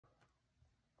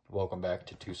Welcome back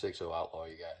to 260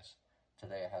 Outlaw, you guys.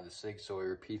 Today I have the SIG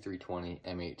Sauer p320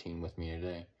 M18 with me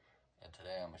today. And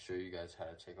today I'm going to show you guys how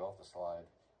to take off the slide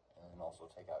and then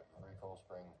also take out your recoil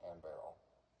spring and barrel.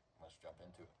 Let's jump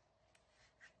into it.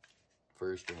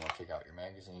 First, you want to take out your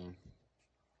magazine,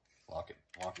 lock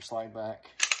your slide back,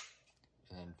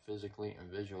 and then physically and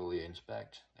visually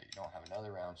inspect that you don't have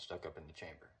another round stuck up in the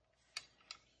chamber.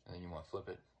 And then you want to flip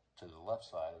it to the left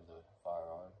side of the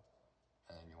firearm,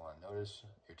 and then you want to notice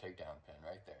your takedown pin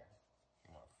right there.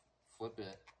 You want to flip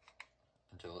it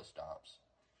until it stops,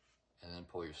 and then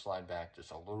pull your slide back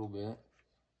just a little bit,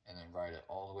 and then ride it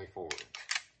all the way forward,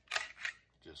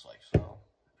 just like so.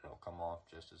 It'll come off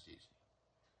just as easy.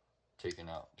 Taking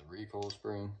out the recoil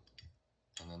spring,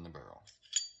 and then the barrel.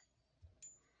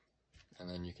 And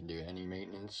then you can do any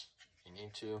maintenance you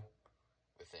need to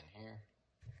within here.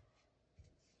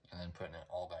 And then putting it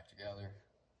all back together.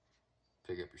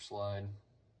 Pick up your slide,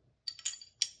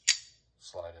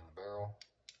 slide in the barrel,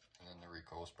 and then the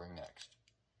recoil spring next.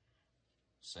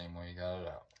 Same way you got it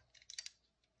out.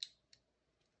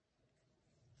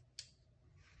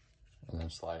 And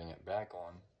then sliding it back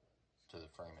on to the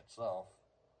frame itself,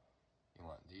 you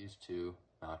want these two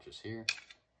notches here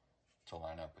to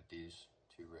line up with these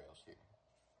two rails here.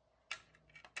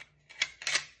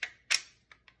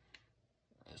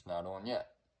 It's not on yet,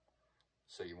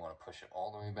 so you want to push it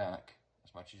all the way back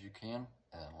as much as you can,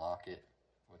 and then lock it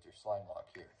with your slide lock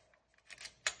here,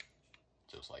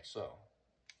 just like so.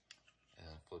 And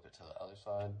then flip it to the other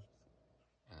side,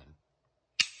 and then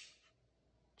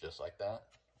just like that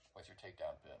with your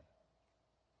takedown pin.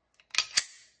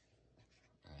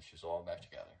 And it's just all back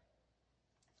together.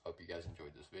 Hope you guys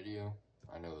enjoyed this video.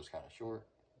 I know it was kind of short,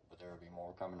 but there will be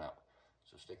more coming out.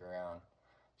 So stick around,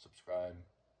 subscribe,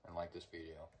 and like this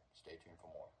video. Stay tuned for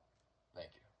more. Thank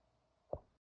you.